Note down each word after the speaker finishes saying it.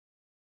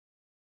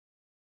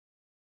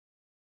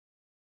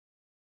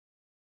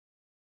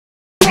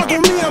On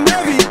me, I'm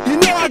heavy. You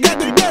know I got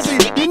the Desi.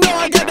 You know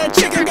I got that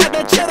chicken, got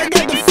that cheddar,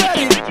 got the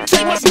fatty.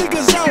 Check my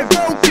sneakers out,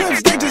 bro.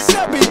 Clips, they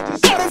Giuseppe.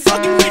 How the fuck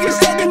you niggas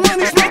talking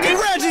money, smoking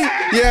Reggie?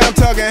 Yeah, I'm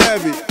talking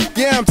heavy.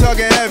 Yeah, I'm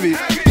talking heavy.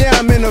 Yeah,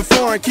 I'm in a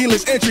foreign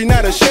keyless entry,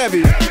 not a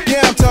Chevy.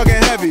 Yeah, I'm talking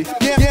heavy.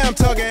 Yeah, I'm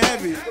talking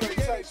heavy.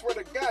 I swear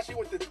to God, she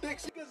went to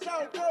Dixie.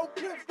 Out, bro.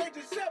 Clips, they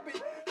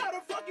Giuseppe. How the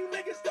fuck you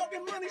niggas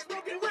talking money,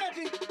 smoking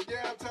Reggie?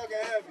 Yeah, I'm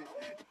talking heavy.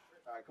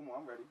 All right, come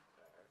on, I'm ready.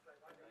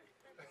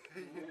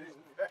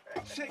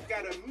 Chick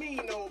got a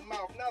mean old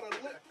mouth, not a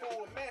lip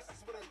full of masses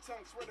with her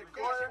tongue. Swear to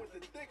God, she with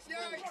the dicks.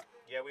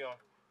 Yeah, we on.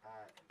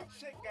 Alright.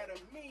 Chick got a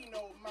mean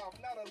old mouth,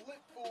 not a lip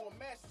full of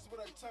masses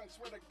with her tongue.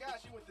 Swear to God,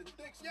 she with the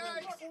dicks.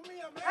 For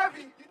me, I'm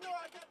heavy. You know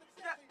I got the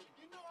Tessie.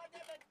 You know I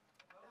got that.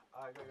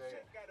 Alright, go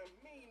ahead. Chick got a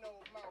mean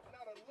old mouth,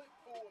 not a lip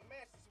full of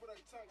masses with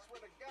her tongue.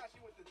 Swear to God,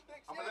 she with the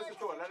dicks. I'm gonna listen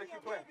to it. Let it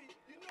keep playing.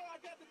 You know I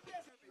got the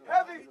Tessie.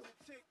 Heavy.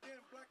 Chick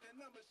didn't block that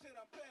number. Shit,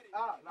 I'm petty.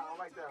 No,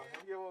 right there.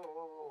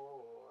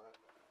 Whoa.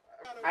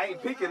 I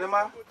ain't peeking, am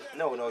I?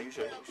 No, you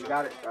should. You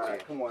got it?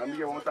 Alright, come on. Let me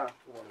get one more time.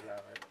 Come on, right.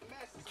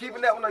 You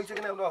keeping that one or you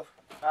taking that one off?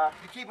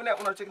 You keeping that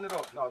one or taking it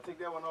off? No, take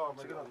that one off.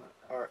 Take it off.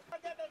 Alright.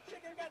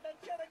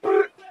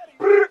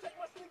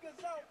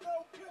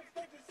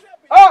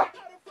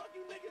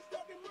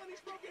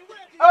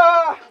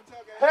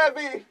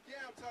 Heavy.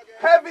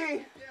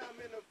 Heavy.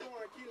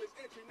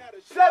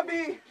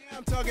 Chevy. Yeah,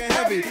 I'm talking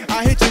heavy.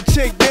 I hit your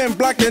chick, then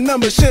block the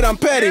number. Shit, I'm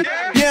petty.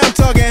 Yeah, I'm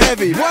talking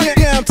heavy.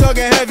 Yeah, I'm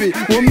talking heavy.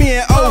 With me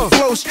and O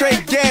flow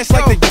straight gas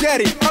like the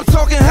Getty. I'm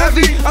talking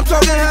heavy. I'm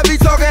talking heavy.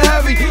 Talking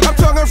heavy. I'm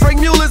talking Frank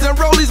Muellers and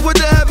Rollies with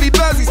the heavy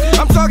bezies.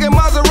 I'm talking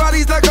Maserati.